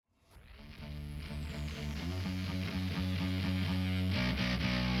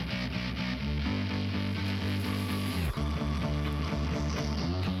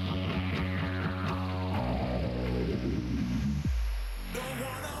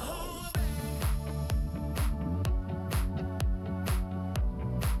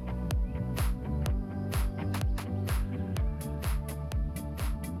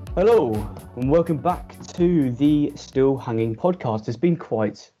Hello, and welcome back to the Still Hanging podcast. It's been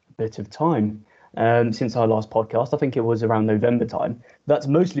quite a bit of time since our last podcast. I think it was around November time. That's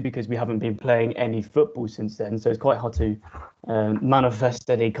mostly because we haven't been playing any football since then, so it's quite hard to manifest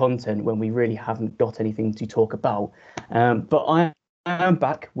any content when we really haven't got anything to talk about. But I am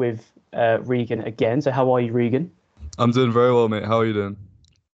back with Regan again. So how are you, Regan? I'm doing very well, mate. How are you doing?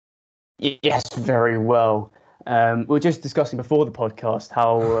 Yes, very well. We were just discussing before the podcast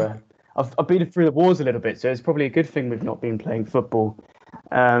how I've been through the wars a little bit, so it's probably a good thing we've not been playing football.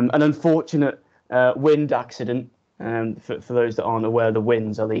 An unfortunate wind accident. For those that aren't aware, the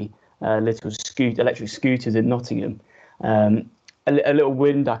winds are the little electric scooters in Nottingham. A little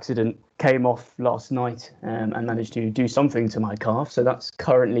wind accident came off last night and managed to do something to my calf, so that's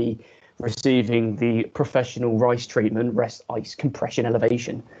currently receiving the professional RICE treatment, rest ice compression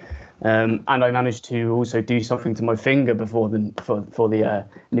elevation. And I managed to also do something to my finger before the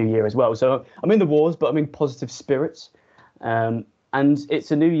new year as well. So I'm in the wars, but I'm in positive spirits. And it's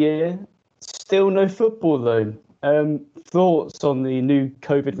a new year. Still no football though. Thoughts on the new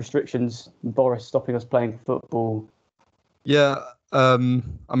COVID restrictions, Boris stopping us playing football? Yeah, I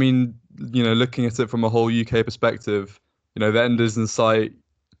mean, looking at it from a whole UK perspective, the end is in sight.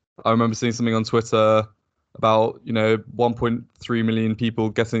 I remember seeing something on Twitter about 1.3 million people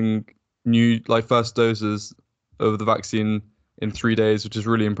getting new first doses of the vaccine in 3 days, which is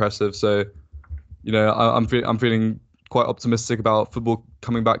really impressive. So I'm feeling quite optimistic about football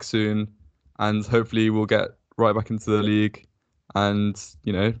coming back soon, and hopefully we'll get right back into the league and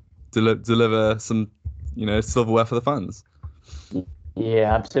deliver some silverware for the fans.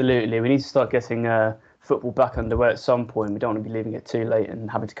 Yeah, absolutely. We need to start getting football back underway at some point. We don't want to be leaving it too late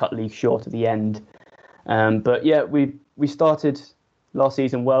and having to cut league short at the end. But yeah, we started last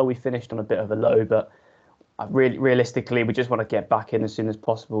season well. We finished on a bit of a low, but realistically, we just want to get back in as soon as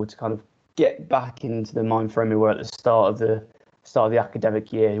possible to kind of get back into the mind frame we were at the start of the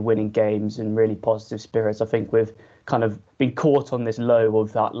academic year, winning games and really positive spirits. I think we've kind of been caught on this low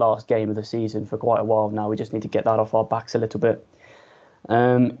of that last game of the season for quite a while now. We just need to get that off our backs a little bit.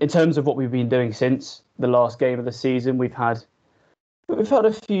 In terms of what we've been doing since the last game of the season, we've had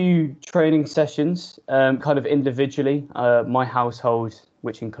a few training sessions, kind of individually. My household,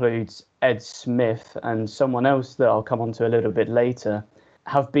 which includes Ed Smith and someone else that I'll come on to a little bit later,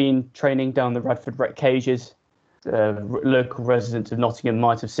 have been training down the Radford Rec cages. Local residents of Nottingham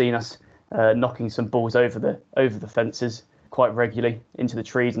might have seen us knocking some balls over the fences quite regularly into the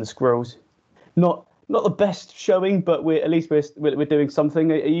trees and the squirrels. Not the best showing, but we're doing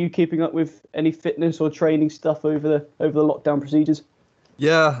something. Are you keeping up with any fitness or training stuff over the lockdown procedures?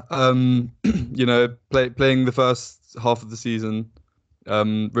 Yeah, playing the first half of the season,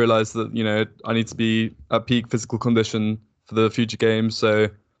 realised that I need to be at peak physical condition for the future games. So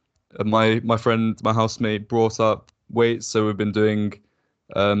my housemate brought up weights, so we've been doing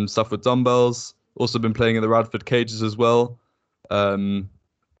stuff with dumbbells. Also been playing in the Radford cages as well. Trying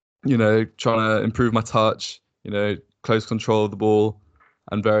to improve my touch, close control of the ball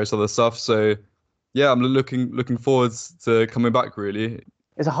and various other stuff. So yeah, I'm looking forward to coming back, really.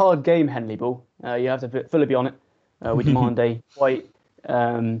 It's a hard game, Henley Ball. You have to fully be on it. We demand a quite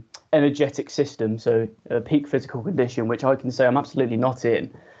energetic system, so peak physical condition, which I can say I'm absolutely not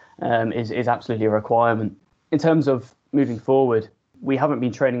in, is absolutely a requirement. In terms of moving forward, we haven't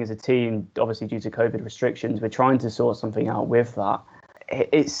been training as a team, obviously due to COVID restrictions. We're trying to sort something out with that.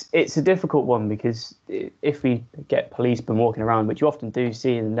 It's a difficult one because if we get policemen walking around, which you often do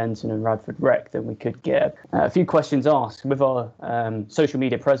see in Lenton and Radford Rec, then we could get a few questions asked. With our social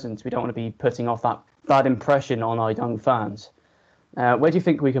media presence, we don't want to be putting off that bad impression on our young fans. Where do you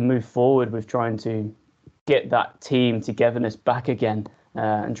think we can move forward with trying to get that team togetherness back again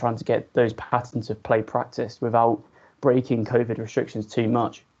and trying to get those patterns of play practiced without breaking COVID restrictions too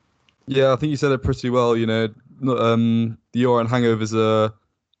much? Yeah, I think you said it pretty well. The Euro and hangovers are,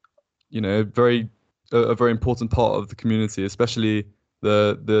 a very important part of the community, especially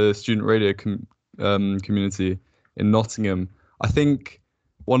the student radio community in Nottingham. I think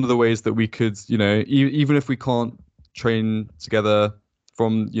one of the ways that we could, even if we can't train together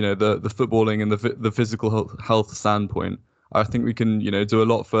from, the footballing and the physical health standpoint, I think we can, do a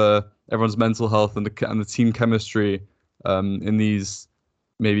lot for everyone's mental health and the team chemistry in these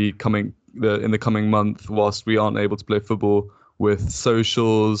maybe in the coming month, whilst we aren't able to play football, with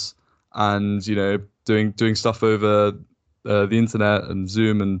socials and doing stuff over the internet and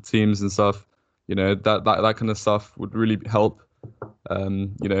Zoom and Teams and stuff. That kind of stuff would really help.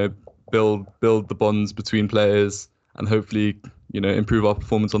 Build the bonds between players and hopefully improve our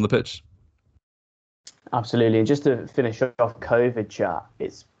performance on the pitch. Absolutely. And just to finish off COVID chat,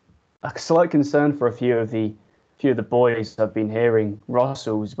 it's a slight concern for a few of the boys I've been hearing.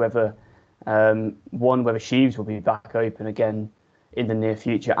 Russell's whether whether Sheaves will be back open again in the near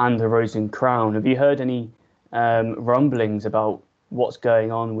future, and the Rose and Crown. Have you heard any rumblings about what's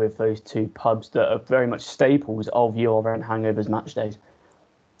going on with those two pubs that are very much staples of your Rent Hangovers match days?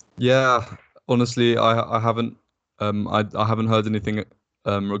 Yeah, honestly, I haven't I haven't heard anything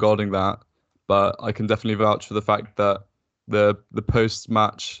regarding that, but I can definitely vouch for the fact that the post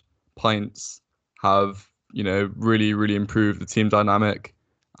match pints have, really really improved the team dynamic,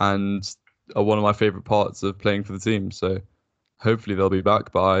 and are one of my favorite parts of playing for the team. So hopefully they'll be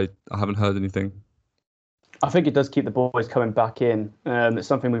back, but I haven't heard anything. I think it does keep the boys coming back in. It's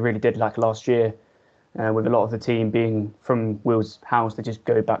something we really did like last year, with a lot of the team being from Will's house. They just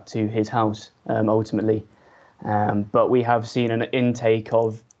go back to his house ultimately. But we have seen an intake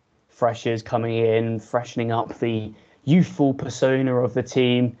of freshers coming in, freshening up the youthful persona of the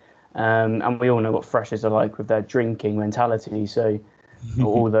team. And we all know what freshers are like with their drinking mentality. So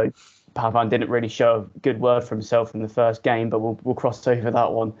although Pavan didn't really show a good word for himself in the first game, but we'll cross over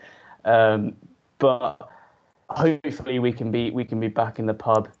that one. But hopefully we can be back in the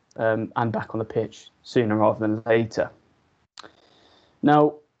pub and back on the pitch sooner rather than later.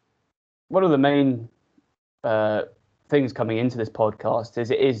 Now, one of the main things coming into this podcast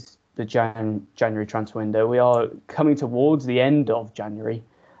is it is the January transfer window. We are coming towards the end of January.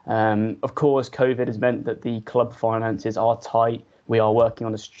 Of course, COVID has meant that the club finances are tight. We are working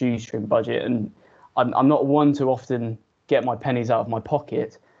on a shoestring budget, and I'm not one to often get my pennies out of my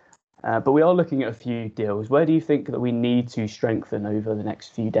pocket. But we are looking at a few deals. Where do you think that we need to strengthen over the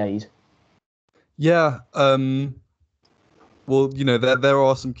next few days? Yeah, well, there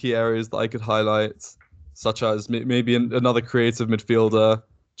are some key areas that I could highlight, such as maybe another creative midfielder,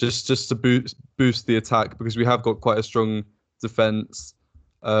 just to boost the attack, because we have got quite a strong defense.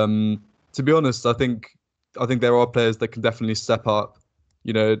 To be honest, I think there are players that can definitely step up.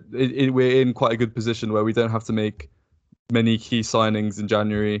 We're in quite a good position where we don't have to make many key signings in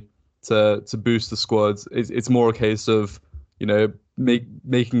January to boost the squad. It's more a case of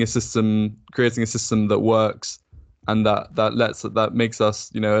creating a system that works, and that makes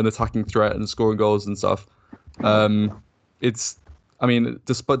us an attacking threat and scoring goals and stuff.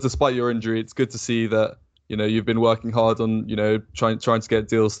 Despite your injury, it's good to see that you've been working hard on trying to get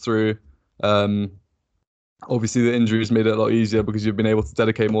deals through. Obviously the injuries made it a lot easier because you've been able to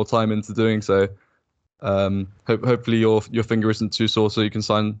dedicate more time into doing so. Hopefully your finger isn't too sore, so you can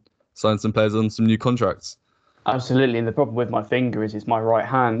sign some players on some new contracts. Absolutely, and the problem with my finger is it's my right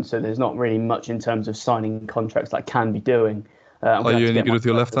hand, so there's not really much in terms of signing contracts that I can be doing. Are you any good with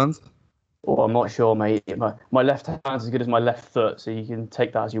your left hand? Well, I'm not sure, mate. My left hand's as good as my left foot, so you can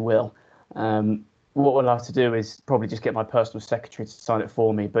take that as you will. What we'll have to do is probably just get my personal secretary to sign it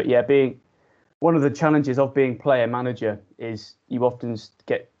for me. But yeah, being one of the challenges of being player manager is you often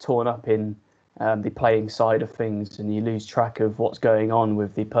get torn up in the playing side of things, and you lose track of what's going on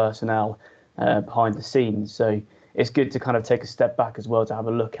with the personnel behind the scenes. So it's good to kind of take a step back as well to have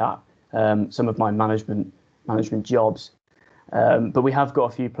a look at some of my management jobs. But we have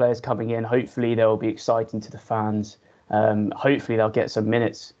got a few players coming in. Hopefully they'll be exciting to the fans. Hopefully they'll get some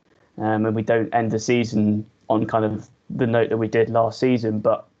minutes, and we don't end the season on kind of the note that we did last season.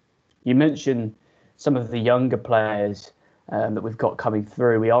 But you mentioned some of the younger players that we've got coming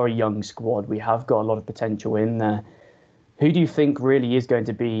through. We are a young squad. We have got a lot of potential in there. Who do you think really is going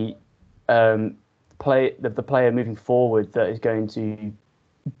to be the player moving forward that is going to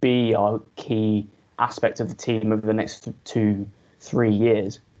be our key aspect of the team over the next 2-3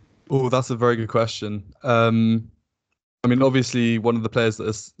 years? Oh, that's a very good question. Obviously, one of the players that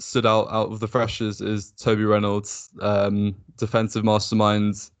has stood out of the freshers is Toby Reynolds, defensive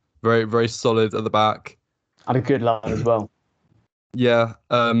mastermind, very, very solid at the back. And a good lad as well. Yeah,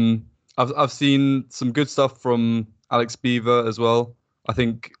 I've seen some good stuff from Alex Beaver as well. I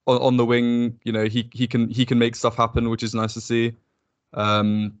think on the wing, he can make stuff happen, which is nice to see.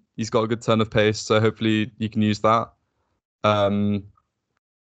 He's got a good turn of pace, so hopefully you can use that. A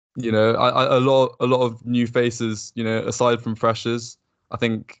lot of new faces. Aside from freshers, I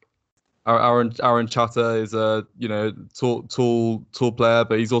think Aaron Chatter is a tall player,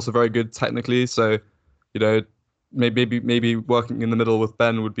 but he's also very good technically. So, maybe working in the middle with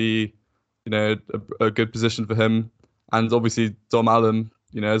Ben would be, a good position for him. And obviously Dom Allen,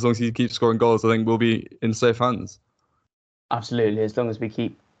 as long as he keeps scoring goals, I think we'll be in safe hands. Absolutely. As long as we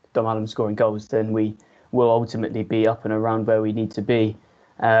keep Dom Allen scoring goals, then we will ultimately be up and around where we need to be.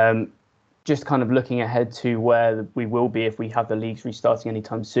 Just kind of looking ahead to where we will be if we have the leagues restarting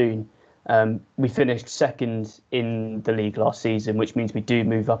anytime soon. We finished second in the league last season, which means we do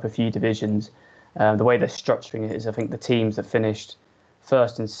move up a few divisions. The way they're structuring it is, I think the teams that finished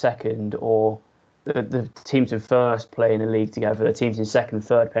first and second, or the teams in first play in a league together, the teams in second and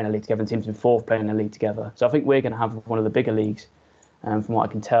third play in a league together, and the teams in fourth play in a league together. So I think we're going to have one of the bigger leagues, from what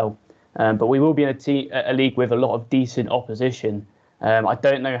I can tell. But we will be in a league with a lot of decent opposition. I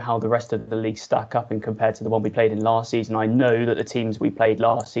don't know how the rest of the league stack up in compared to the one we played in last season. I know that the teams we played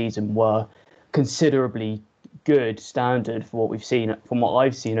last season were considerably good standard for what we've seen, from what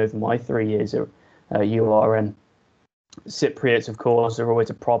I've seen over my 3 years at URN. Cypriots, of course, are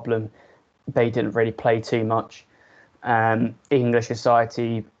always a problem. They didn't really play too much. English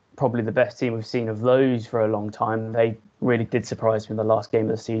Society, probably the best team we've seen of those for a long time. They really did surprise me in the last game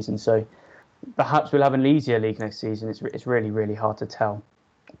of the season. So perhaps we'll have an easier league next season. It's really, really hard to tell.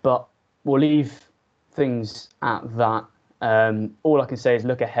 But we'll leave things at that. All I can say is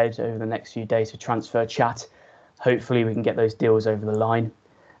look ahead over the next few days for transfer chat. Hopefully we can get those deals over the line.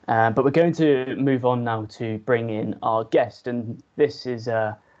 But we're going to move on now to bring in our guest. And this is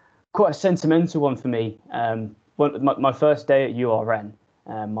quite a sentimental one for me. My first day at URN,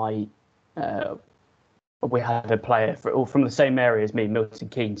 we had a player from the same area as me, Milton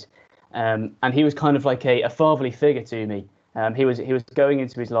Keynes. And he was kind of like a fatherly figure to me. He was going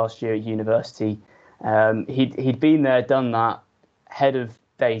into his last year at university. He'd been there, done that, head of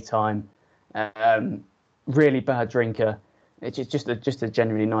daytime, really bad drinker. It's just a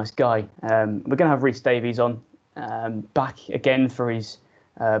genuinely nice guy. We're going to have Rhys Davies on, back again for his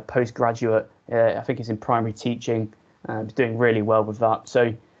postgraduate. I think he's in primary teaching. He's doing really well with that.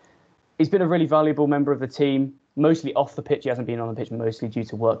 So he's been a really valuable member of the team, mostly off the pitch. He hasn't been on the pitch mostly due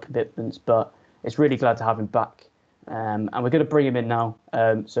to work commitments, but it's really glad to have him back. And we're going to bring him in now.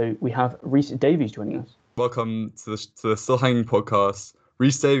 So we have Rhys Davies joining us. Welcome to the Still Hanging podcast.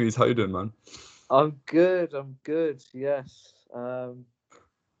 Rhys Davies, how you doing, man? I'm good. Yes.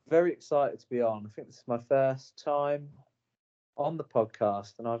 Very excited to be on. I think this is my first time on the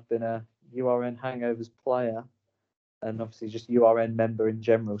podcast, and I've been a URN Hangovers player and obviously just URN member in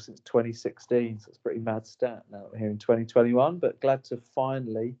general since 2016. So it's a pretty mad stat now we're here in 2021, but glad to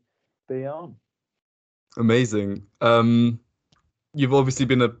finally be on. Amazing. You've obviously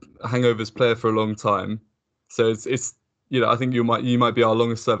been a Hangovers player for a long time, so it's I think you might be our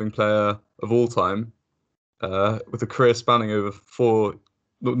longest serving player of all time, with a career spanning over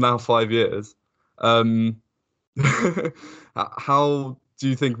 5 years. How do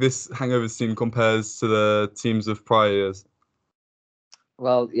you think this Hangovers team compares to the teams of prior years?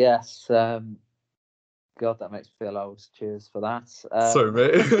 Well, yes. God, that makes me feel old. Cheers for that. Sorry,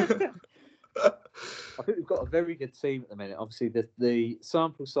 mate. I think we've got a very good team at the minute. Obviously, the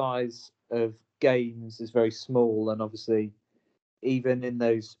sample size of games is very small, and obviously, even in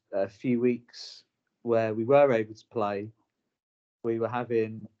those few weeks where we were able to play, we were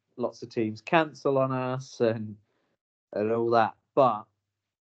having lots of teams cancel on us and all that. But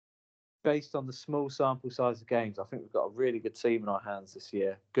based on the small sample size of games, I think we've got a really good team in our hands this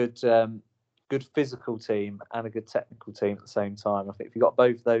year. Good physical team and a good technical team at the same time. I think if you've got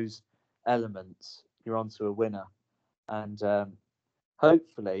both those elements, you're onto a winner. And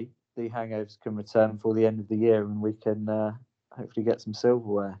hopefully the Hangovers can return for the end of the year and we can hopefully get some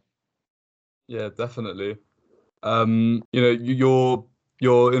silverware. Yeah, definitely.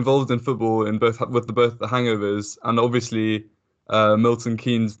 You're involved in football in both the Hangovers and obviously Milton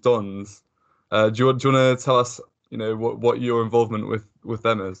Keynes Dons. Do you want to tell us, what your involvement with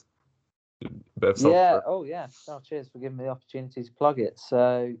them is? Yeah. Oh, yeah. Oh, cheers for giving me the opportunity to plug it.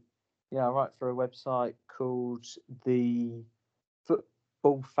 So, I write for a website called the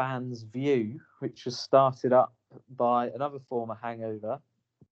Football Fans View, which was started up by another former Hangover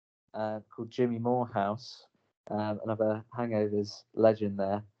called Jimmy Morehouse, another Hangovers legend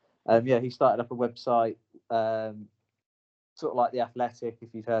there. He started up a website, sort of like The Athletic,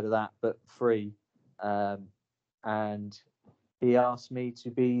 if you've heard of that, but free. And he asked me to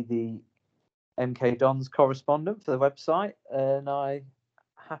be the MK Dons correspondent for the website, and I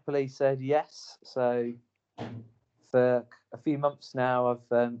happily said yes. So for a few months now, I've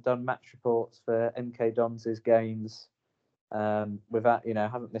done match reports for MK Dons' games without,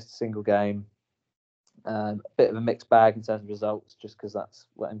 haven't missed a single game. A bit of a mixed bag in terms of results, just because that's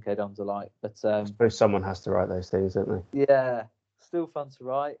what MK Dons are like. But I suppose someone has to write those things, don't they? Yeah, still fun to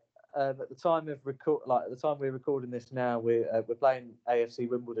write. At the time of we're recording this now, we're playing AFC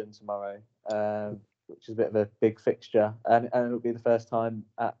Wimbledon tomorrow, which is a bit of a big fixture, and it'll be the first time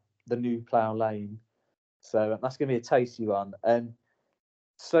at the new Plough Lane, so that's going to be a tasty one. And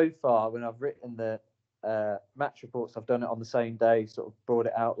so far, when I've written the match reports, I've done it on the same day, sort of brought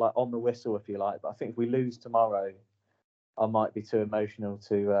it out like on the whistle, if you like. But I think if we lose tomorrow, I might be too emotional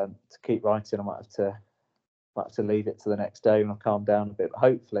to keep writing. I might have to leave it to the next day when I calm down a bit. But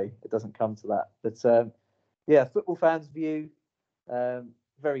hopefully, it doesn't come to that. But yeah, Football Fans View,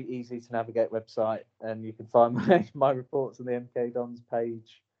 very easy to navigate website, and you can find my reports on the MK Dons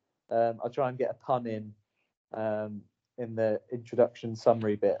page. I try and get a pun in the introduction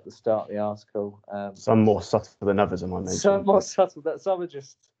summary bit at the start of the article. Some more subtle than others, am I mentioning? Some more subtle. Some are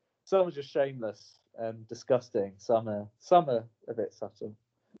just shameless and disgusting. Some are a bit subtle,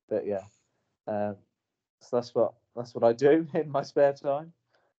 but yeah. So that's what I do in my spare time,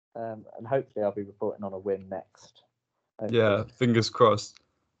 and hopefully I'll be reporting on a win next. Yeah, fingers crossed.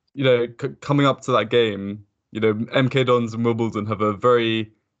 You know, coming up to that game, you know, MK Dons and Wimbledon have a very,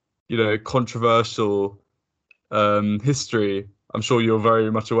 you know, controversial history. I'm sure you're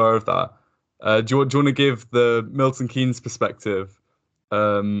very much aware of that. Do you want to give the Milton Keynes perspective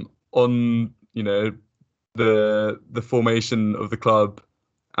on, you know, the formation of the club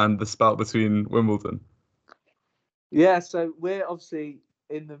and the spout between Wimbledon? Yeah, so we're obviously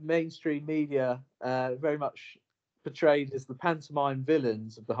in the mainstream media very much portrayed as the pantomime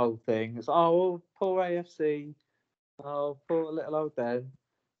villains of the whole thing. It's poor AFC, poor little old Ben.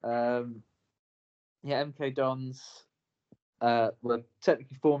 Yeah, MK Dons were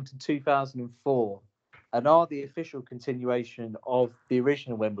technically formed in 2004 and are the official continuation of the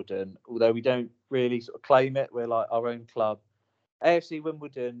original Wimbledon, although we don't really sort of claim it. We're like our own club. AFC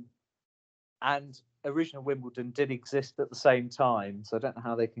Wimbledon and original Wimbledon did exist at the same time, so I don't know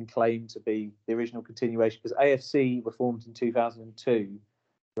how they can claim to be the original continuation, because AFC were formed in 2002,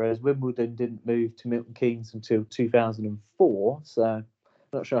 whereas Wimbledon didn't move to Milton Keynes until 2004, so I'm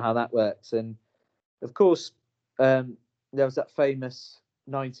not sure how that works. And of course, there was that famous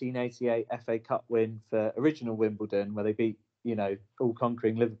 1988 FA Cup win for original Wimbledon, where they beat, you know,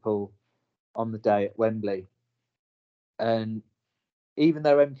 all-conquering Liverpool on the day at Wembley. And even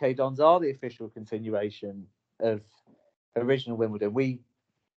though MK Dons are the official continuation of original Wimbledon, we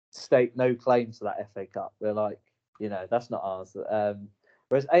stake no claim to that FA Cup. We're like, you know, that's not ours.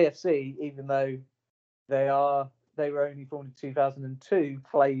 Whereas AFC, even though they were only formed in 2002,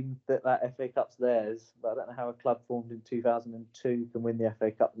 claim that FA Cup's theirs. But I don't know how a club formed in 2002 can win the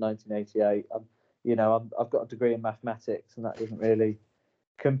FA Cup in 1988. I've got a degree in mathematics, and that doesn't really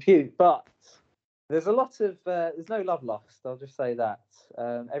compute. But there's a lot of there's no love lost. I'll just say that.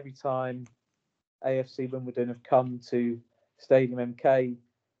 Every time AFC Wimbledon have come to Stadium MK,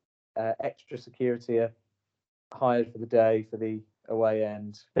 extra security are hired for the day for the away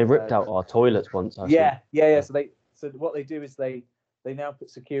end. They ripped out our toilets once. Yeah. So what they do is they now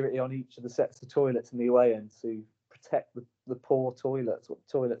put security on each of the sets of toilets in the away end to protect the poor toilets. What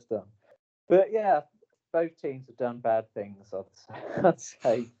the toilets done. But yeah, both teams have done bad things. I'd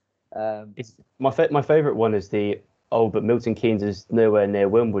say. My favourite one is but Milton Keynes is nowhere near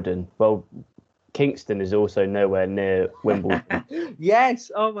Wimbledon. Well, Kingston is also nowhere near Wimbledon.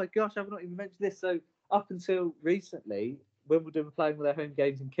 Yes. Oh my gosh, I've not even mentioned this. So up until recently, Wimbledon were playing their home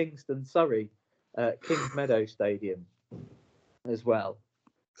games in Kingston, Surrey, Kings Meadow Stadium, as well.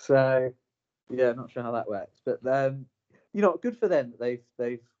 So yeah, not sure how that works, but good for them that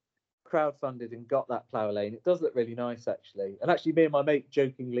they've crowdfunded and got that plough lane. It does look really nice, actually. And actually, me and my mate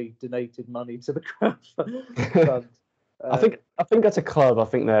jokingly donated money to the crowdfund. I think that's a club. I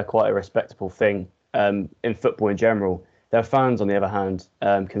think they're quite a respectable thing in football in general. Their fans, on the other hand,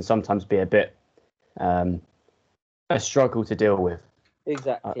 can sometimes be a bit a struggle to deal with.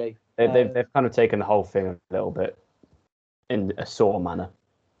 Exactly. They've kind of taken the whole thing a little bit in a sore manner.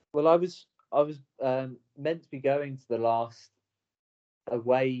 Well, I was meant to be going to the last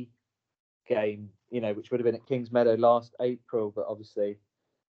away game, which would have been at Kings Meadow last April, but obviously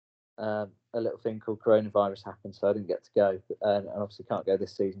a little thing called coronavirus happened, so I didn't get to go, and obviously can't go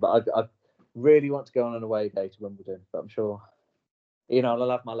this season. But I really want to go on an away day to Wimbledon, but I'm sure, I'll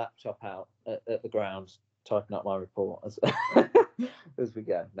have my laptop out at the ground, typing up my report as as we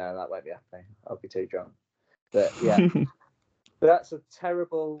go. No, that won't be happening. I'll be too drunk. But yeah, that's a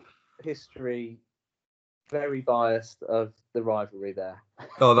terrible history. Very biased of the rivalry there.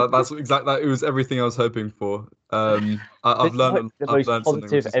 Oh, that's exactly that. It was everything I was hoping for. I've learned the most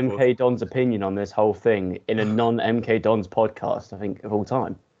positive MK Dons opinion on this whole thing in a non-MK Dons podcast, I think, of all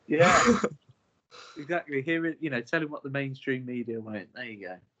time. Yeah, exactly. Hear it, tell him what the mainstream media went. There you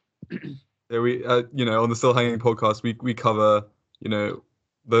go. Yeah, we, on the Still Hanging podcast, we cover, the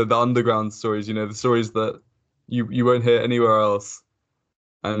underground stories. The stories that you won't hear anywhere else.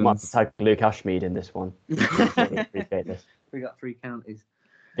 And might tag Luke Ashmead in this one. Appreciate this. We got 3 counties.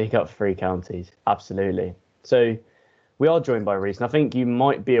 Big up Three Counties, absolutely. So we are joined by Reese, and I think you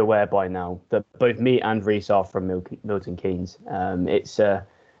might be aware by now that both me and Reese are from Milton Keynes. It's a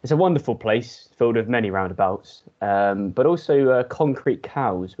wonderful place filled with many roundabouts, but also concrete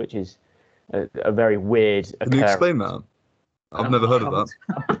cows, which is a very weird occurrence. Can you explain that? I've never heard of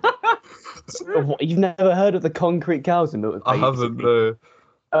that. You've never heard of the concrete cows in Milton Keynes? I haven't, no.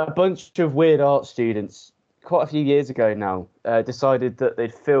 A bunch of weird art students, quite a few years ago now, decided that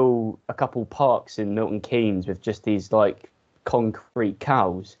they'd fill a couple parks in Milton Keynes with just these like concrete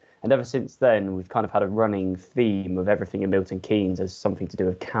cows. And ever since then, we've kind of had a running theme of everything in Milton Keynes as something to do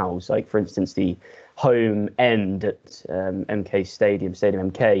with cows. Like, for instance, the home end at MK Stadium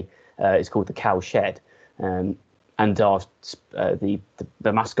MK, is called the Cow Shed. And our the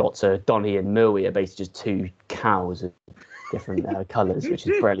mascots are Donny and Millie, are basically just two cows of different colours, which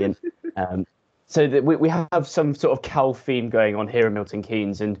is brilliant. So that we have some sort of cow theme going on here in Milton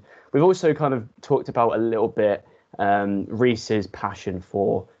Keynes, and we've also kind of talked about a little bit Reese's passion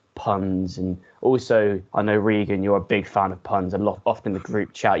for puns, and also I know Regan, you're a big fan of puns, and often in the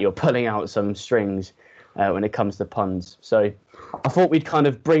group chat you're pulling out some strings when it comes to puns. So I thought we'd kind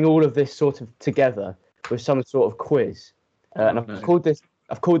of bring all of this sort of together with some sort of quiz, and I've called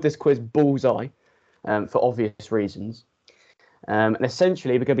this quiz Bullseye for obvious reasons. And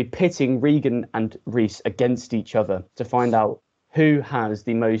essentially, we're going to be pitting Regan and Reese against each other to find out who has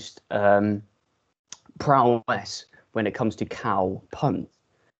the most prowess when it comes to cow puns.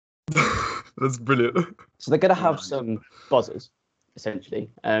 That's brilliant. So they're going to have some buzzers,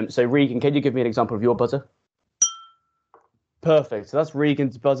 essentially. So Regan, can you give me an example of your buzzer? Perfect. So that's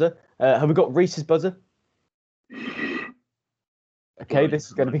Regan's buzzer. Have we got Reese's buzzer? Okay, this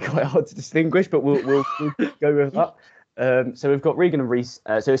is going to be quite hard to distinguish, but we'll go with that. So we've got Regan and Reese.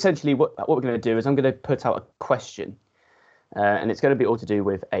 So essentially what we're going to do is I'm going to put out a question, and it's going to be all to do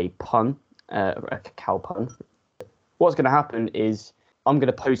with a pun, a cow pun. What's going to happen is I'm going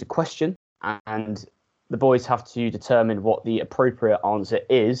to pose a question, and the boys have to determine what the appropriate answer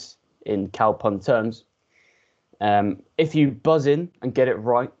is in cow pun terms. If you buzz in and get it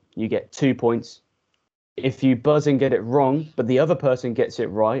right, you get 2 points. If you buzz and get it wrong, but the other person gets it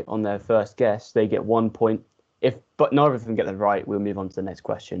right on their first guess, they get 1 point. But neither of them get them right, we'll move on to the next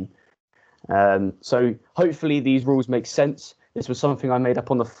question. So hopefully these rules make sense. This was something I made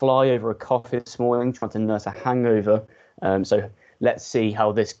up on the fly over a coffee this morning, trying to nurse a hangover. So let's see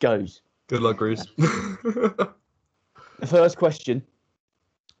how this goes. Good luck, Reese. The first question,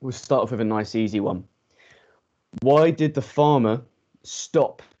 we'll start off with a nice easy one. Why did the farmer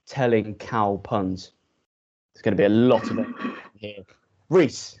stop telling cow puns? There's going to be a lot of it here.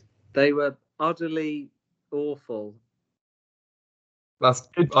 Reese. They were utterly awful. That's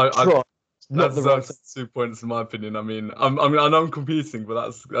that's 2 points in my opinion. I mean, I know I'm competing,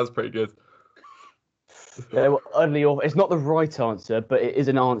 but that's pretty good. They were utterly awful. It's not the right answer, but it is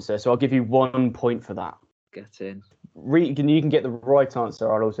an answer, so I'll give you 1 point for that. Get in. Regan, you can get the right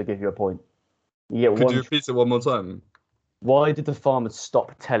answer. I'll also give you a point. Could you repeat it one more time? Why did the farmer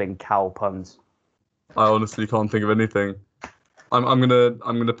stop telling cow puns? I honestly can't think of anything. I'm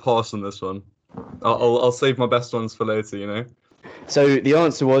gonna pass on this one. I'll save my best ones for later, you know. So the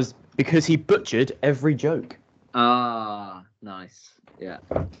answer was because he butchered every joke. Ah, nice. Yeah,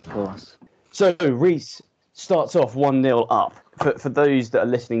 of course. So Reese starts off 1-0 up. For those that are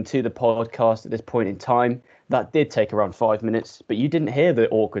listening to the podcast at this point in time, that did take around 5 minutes, but you didn't hear the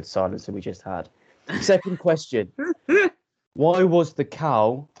awkward silence that we just had. Second question. Why was the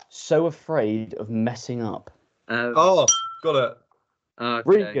cow so afraid of messing up? Got it. Okay.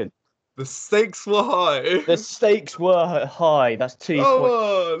 Regan. The stakes were high. The stakes were high. That's 2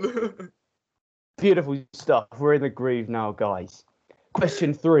 points. Beautiful stuff. We're in the groove now, guys.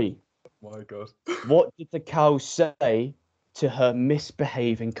 Question 3. Oh my God. What did the cow say to her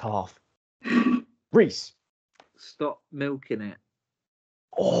misbehaving calf? Reese. Stop milking it.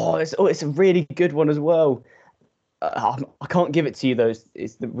 Oh, it's a really good one as well. I can't give it to you, though.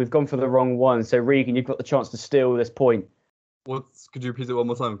 We've gone for the wrong one. So, Regan, you've got the chance to steal this point. Could you repeat it one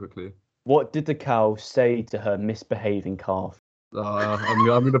more time quickly? What did the cow say to her misbehaving calf? I'm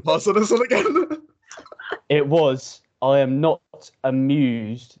going to pass on this one again. It was, I am not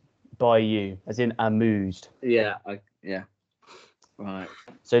amused by you, as in amused. Yeah, yeah. Right.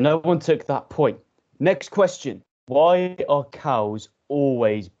 So no one took that point. Next question. Why are cows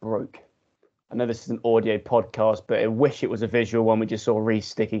always broke? I know this is an audio podcast, but I wish it was a visual one. We just saw Reese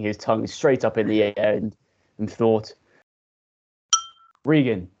sticking his tongue straight up in the air and thought.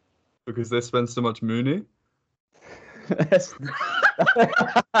 Regan. Because they spend so much money?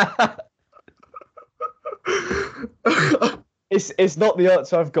 It's not the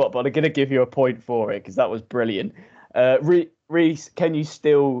answer I've got, but I'm going to give you a point for it because that was brilliant. Reese, can you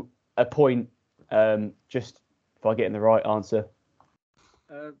steal a point just by getting the right answer?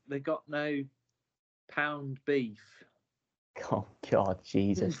 They got no pound beef. Oh God,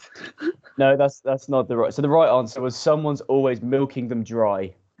 Jesus! No, that's not the right. So the right answer was someone's always milking them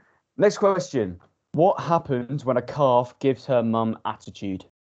dry. Next question: what happens when a calf gives her mum attitude?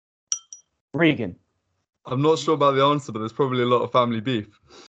 Regan. I'm not sure about the answer, but there's probably a lot of family beef.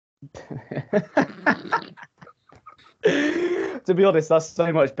 To be honest, that's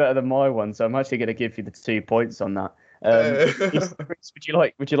so much better than my one, so I'm actually going to give you the 2 points on that.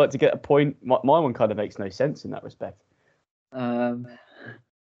 Would you like to get a point? My one kind of makes no sense in that respect.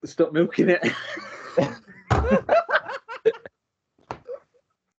 Stop milking it.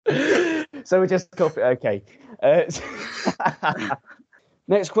 So we just copy. Okay.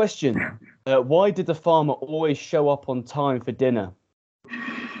 Next question. Why did the farmer always show up on time for dinner?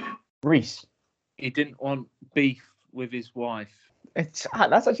 Reese. He didn't want beef with his wife. That's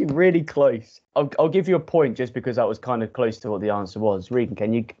actually really close. I'll give you a point just because that was kind of close to what the answer was. Regan,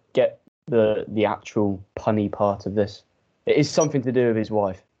 can you get the actual punny part of this? It is something to do with his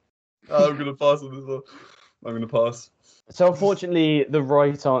wife. I'm going to pass on this one. I'm going to pass. So unfortunately, the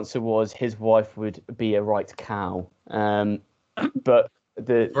right answer was his wife would be a right cow. But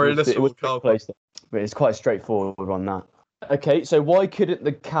it was cow close. But it's quite straightforward on that. Okay, so why couldn't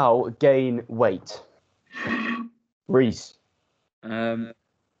the cow gain weight? Reese.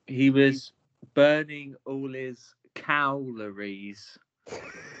 He was burning all his calories.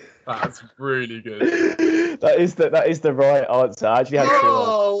 That's really good. That is the right answer. I actually had two.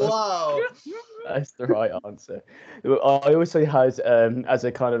 Oh wow! That's the right answer. I also had as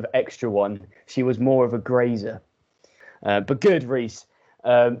a kind of extra one. She was more of a grazer, but good, Reese.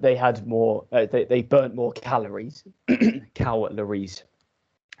 They had more. They burnt more calories. Calories.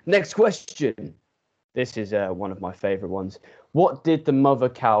 Next question. This is one of my favourite ones. What did the mother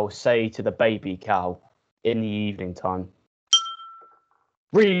cow say to the baby cow in the evening time?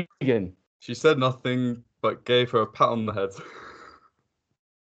 Regan. She said nothing, but gave her a pat on the head.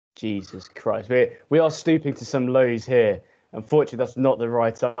 Jesus Christ. We are stooping to some lows here. Unfortunately, that's not the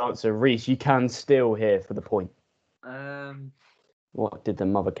right answer. Reese, you can still here for the point. What did the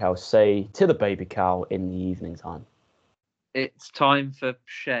mother cow say to the baby cow in the evening time? It's time for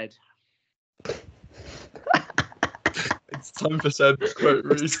shed. It's time for shed. Quote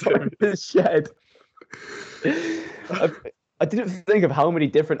Reese. Shed. I didn't think of how many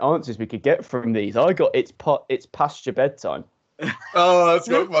different answers we could get from these. I got it's past your bedtime. Oh, that's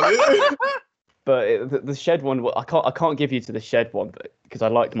not funny. But the shed one, I can't give you to the shed one, but because I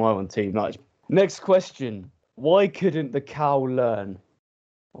liked my one too much. Next question: why couldn't the cow learn?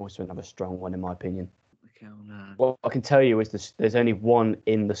 Also another strong one in my opinion. The cow learn. What I can tell you is there's only one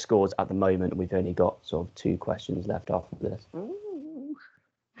in the scores at the moment. We've only got sort of 2 questions left after this. Ooh.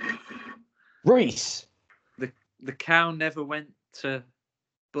 Reese. The cow never went to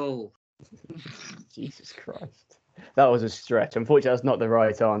bull. Jesus Christ. That was a stretch. Unfortunately, that's not the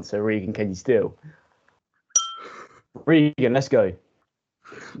right answer. Regan, can you still? Regan, let's go.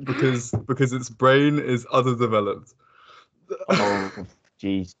 Because its brain is underdeveloped. Oh,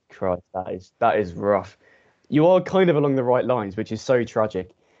 Jesus Christ, that is rough. You are kind of along the right lines, which is so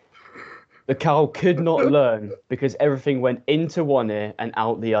tragic. The cow could not learn because everything went into one ear and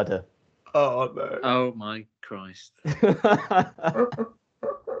out the other. Oh no. Oh my Christ.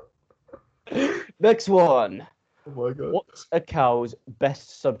 Next one. Oh my God. What's a cow's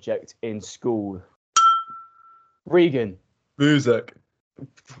best subject in school? Regan. Music.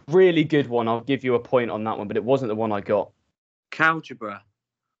 Really good one. I'll give you a point on that one, but it wasn't the one I got. Calgebra.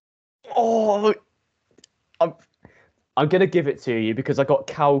 Oh, I'm going to give it to you because I got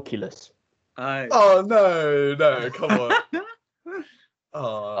calculus. Oh no, come on.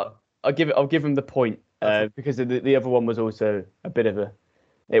 Oh. I'll give him the point because the other one was also a bit of a.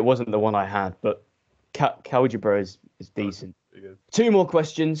 It wasn't the one I had, but calgebra is decent. 2 more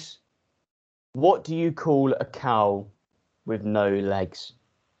questions. What do you call a cow with no legs?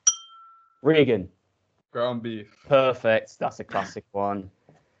 Regan. Ground beef. Perfect. That's a classic one.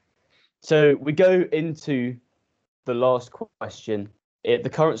 So we go into the last question.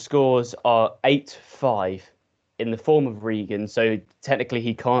 The current scores are 8-5 in the form of Regan, so technically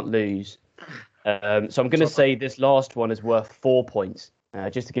he can't lose. So I'm going to say this last one is worth 4 points,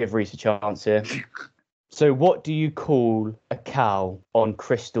 just to give Reese a chance here. So what do you call a cow on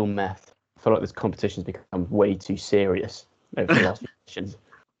crystal meth? I feel like this competition's become way too serious over the last few questions.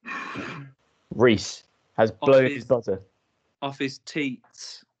 Reese has blown his buzzer. Off his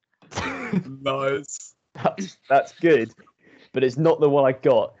teats. Nice. That's good. but it's not the one I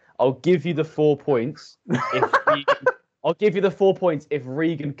got. I'll give you the 4 points I'll give you the 4 points if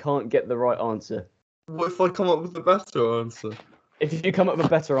Regan can't get the right answer. What if I come up with a better answer? If you come up with a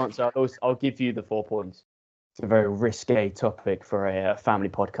better answer, I'll give you the 4 points. It's a very risque topic for a family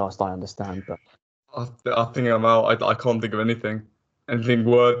podcast, I understand, but I think I'm out. I can't think of anything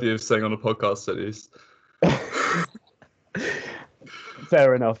worthy of saying on a podcast, at least.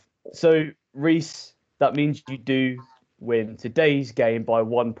 Fair enough. So, Reese, that means you do win today's game by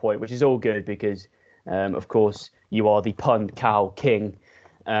 1 point, which is all good because, of course, you are the pun cow king.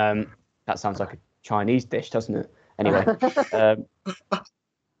 That sounds like a Chinese dish, doesn't it? Anyway.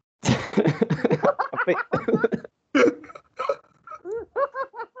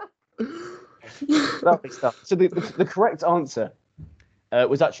 Lovely stuff. So the correct answer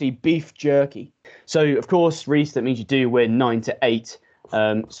was actually beef jerky. So, of course, Reese, that means you do win 9-8.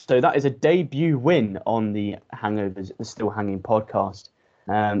 So that is a debut win on the Hangovers, the Still Hanging podcast.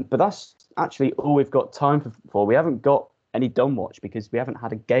 But that's actually all we've got time for. We haven't got any Dom Watch because we haven't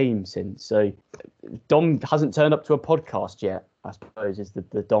had a game since. So Dom hasn't turned up to a podcast yet, I suppose, is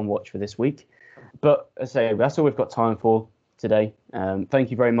the Dom Watch for this week. But as I say, that's all we've got time for today.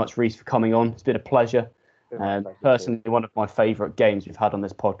 Thank you very much, Reese, for coming on. It's been a pleasure. Personally, one of my favourite games we've had on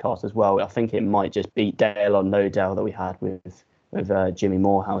this podcast as well. I think it might just beat Dale or No Dale that we had with Jimmy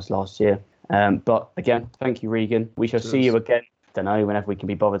Morehouse last year. But again, thank you, Regan. We shall see you again. Don't know, whenever we can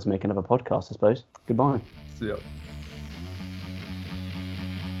be bothered to make another podcast, I suppose. Goodbye. See ya.